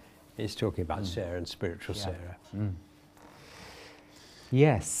isn't is. It's talking about Sarah and spiritual Yeah. Sarah.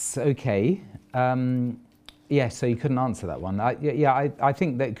 Yes. Okay. Yeah. So you couldn't answer that one. I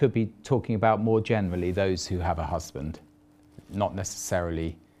think that it could be talking about more generally those who have a husband, not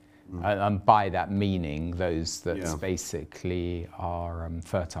necessarily, and by that meaning those that Yeah. basically are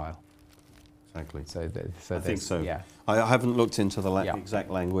fertile. Exactly. So I think there's- so. Yeah. I haven't looked into the Yeah. exact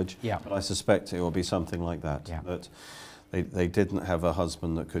language, Yeah. but I suspect it will be something like that. Yeah. That they didn't have a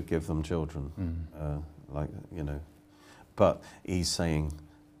husband that could give them children, like, you know. But he's saying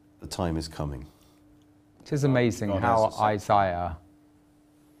the time is coming. It is amazing God how has a set Isaiah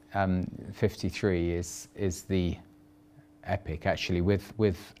 53 is the epic. Actually,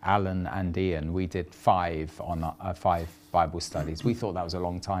 with Alan and Ian, we did 5 Bible studies. We thought that was a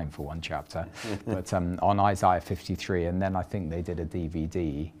long time for one chapter, but on Isaiah 53, and then I think they did a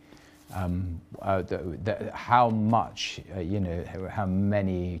DVD. How much, how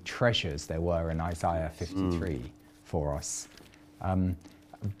many treasures there were in Isaiah 53 for us.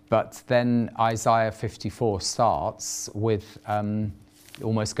 But then Isaiah 54 starts with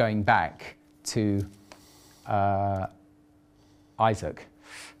almost going back to Isaac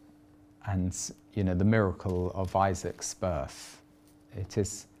and the miracle of Isaac's birth. It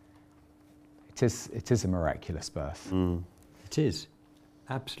is a miraculous birth. It is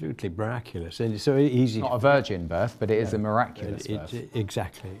absolutely miraculous, and it's so easy. Not a virgin birth, but it is a miraculous It- birth.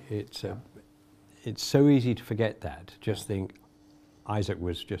 exactly. It's so easy to forget that. Just think, Isaac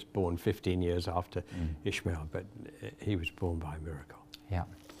was just born 15 years after Ishmael, but he was born by a miracle. Yeah.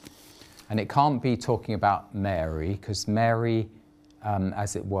 And it can't be talking about Mary, because Mary,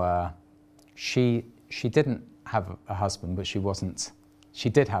 as it were, she didn't have a husband, but she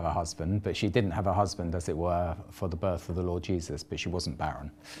did have a husband, but she didn't have a husband, as it were, for the birth of the Lord Jesus, but she wasn't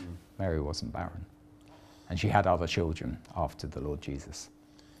barren. Mary wasn't barren. And she had other children after the Lord Jesus.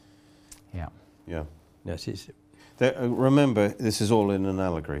 Yeah. Yeah. Yes, Remember, this is all in an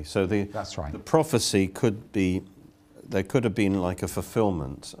allegory. So That's right. the prophecy could have been like a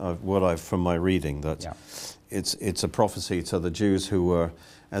fulfillment of what I've from my reading, that Yeah. it's a prophecy to the Jews who were,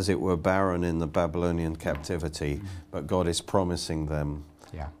 as it were, barren in the Babylonian captivity, but God is promising them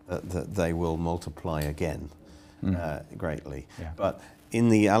Yeah. that they will multiply again greatly. Yeah. But in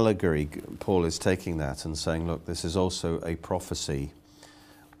the allegory, Paul is taking that and saying, look, this is also a prophecy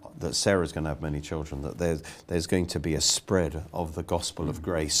that Sarah's going to have many children, that there's going to be a spread of the gospel of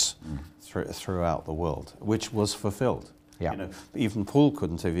grace throughout the world, which was fulfilled. Yeah. Even Paul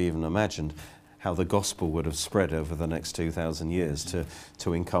couldn't have even imagined how the gospel would have spread over the next 2,000 years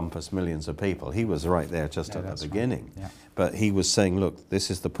to encompass millions of people. He was right there just at the beginning. Right. Yeah. But he was saying, look, this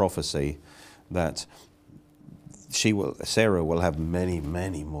is the prophecy that Sarah will have many,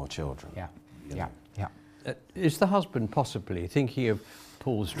 many more children. Yeah, You yeah, know. yeah. Is the husband possibly thinking of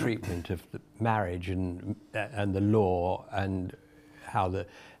Paul's treatment of the marriage and the law, and how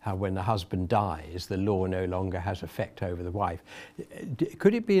when the husband dies, the law no longer has effect over the wife?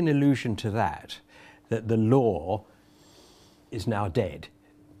 Could it be an allusion to that the law is now dead,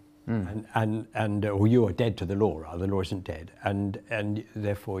 or you are dead to the law, rather, the law isn't dead, and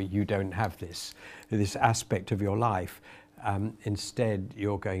therefore you don't have this aspect of your life. Instead,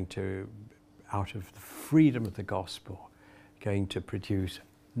 you're going to, out of the freedom of the gospel, going to produce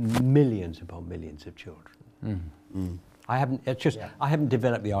millions upon millions of children. I haven't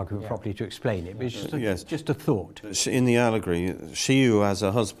developed the argument properly to explain it, but it's just a thought. In the allegory, she who has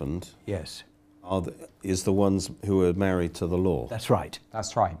a husband Yes, is the ones who are married to the law. that's right.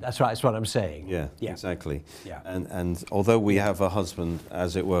 That's right. That's right. That's what I'm saying. Yeah, exactly. Yeah. And although we have a husband,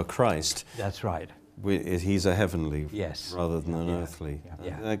 as it were, Christ, That's right. he's a heavenly rather than an earthly.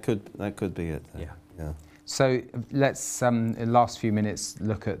 Yeah. That could be it. Then. Yeah. So let's, in the last few minutes,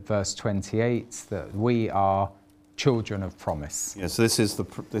 look at verse 28, that we are children of promise. Yes, this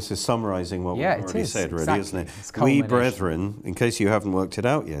is summarising what we've already said, really, exactly. isn't it? It's We, culmination. brethren, in case you haven't worked it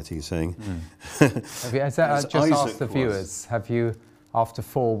out yet, he's saying. Have you, just Isaac ask the was. viewers, have you, after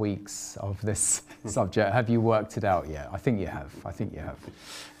 4 weeks of this subject, have you worked it out yet? I think you have.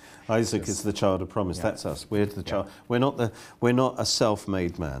 Isaac is the child of promise. Yeah. That's us. We're the child. We're not a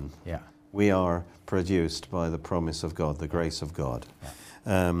self-made man. Yeah. We are produced by the promise of God, the grace of God.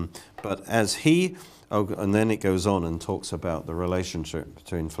 Yeah. But as he, and then it goes on and talks about the relationship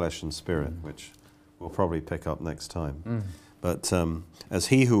between flesh and spirit, which we'll probably pick up next time. But as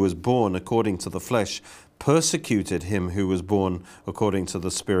he who was born according to the flesh persecuted him who was born according to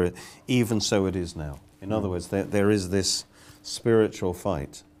the spirit, even so it is now. In other words, there is this spiritual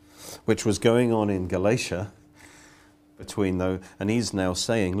fight, which was going on in Galatia, and he's now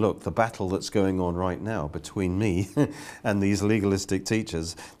saying, look, the battle that's going on right now between me and these legalistic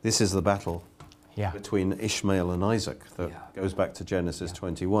teachers, this is the battle between Ishmael and Isaac that goes back to Genesis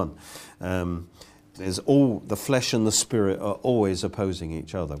 21. There's the flesh and the spirit are always opposing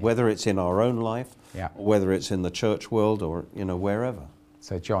each other, whether it's in our own life or whether it's in the church world or wherever.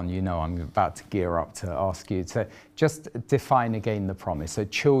 So John, I'm about to gear up to ask you to just define again the promise. So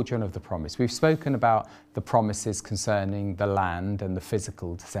children of the promise. We've spoken about the promises concerning the land and the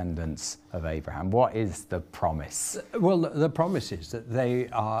physical descendants of Abraham. What is the promise? Well, the promise is that they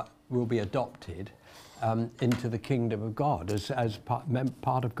will be adopted into the kingdom of God as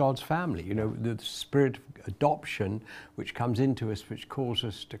part of God's family. The spirit of adoption which comes into us, which calls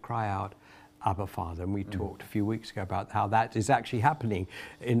us to cry out, Abba, Father. And we talked a few weeks ago about how that is actually happening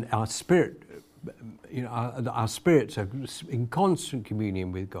in our spirit. Our spirits are in constant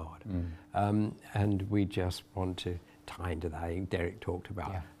communion with God. And we just want to tie into that. I think Derek talked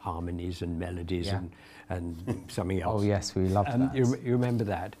about harmonies and melodies and something else. Oh yes, we love that. You remember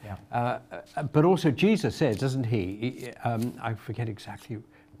that. Yeah. But also Jesus says, doesn't he? I forget exactly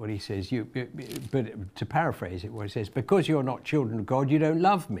what he says. But to paraphrase it, what he says, because you're not children of God, you don't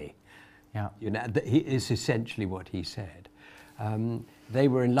love me. Yeah. Is essentially what he said. They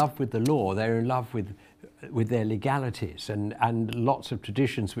were in love with the law. They were in love with their legalities and lots of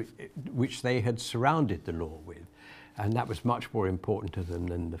traditions which they had surrounded the law with. And that was much more important to them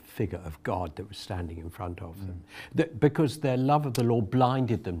than the figure of God that was standing in front of them. Because their love of the law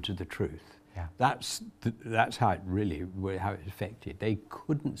blinded them to the truth. Yeah. That's how it affected. They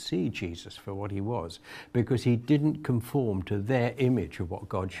couldn't see Jesus for what he was because he didn't conform to their image of what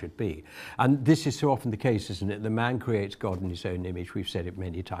God should be. And this is so often the case, isn't it? The man creates God in his own image. We've said it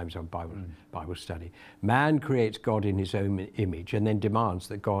many times on Bible study. Man creates God in his own image and then demands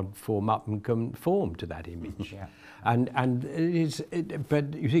that God form up and conform to that image.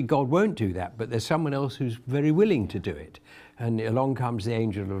 But you see, God won't do that, but there's someone else who's very willing to do it. And along comes the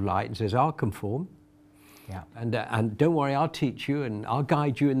angel of light and says, I'll conform. Yeah. And don't worry, I'll teach you and I'll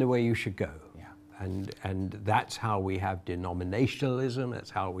guide you in the way you should go. Yeah. And that's how we have denominationalism,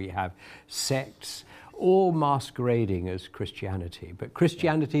 that's how we have sects, all masquerading as Christianity. But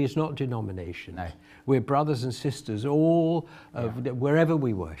Christianity is not denomination. No. We're brothers and sisters, all of wherever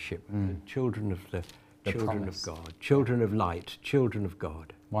we worship, the children of the children promise. of God, children of light, children of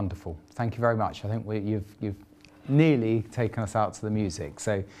God. Wonderful. Thank you very much. I think you've nearly taken us out to the music.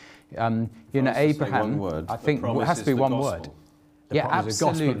 So, Abraham, one word. I think it has to be one word. The promise is the gospel,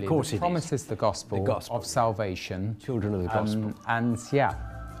 absolutely. of course the promise is the gospel, The gospel, of salvation. Children of the gospel. And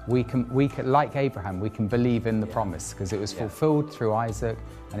we can, like Abraham, we can believe in the promise because it was fulfilled through Isaac,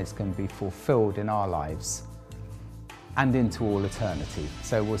 and it's going to be fulfilled in our lives and into all eternity.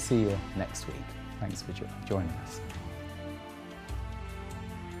 So we'll see you next week. Thanks for joining us.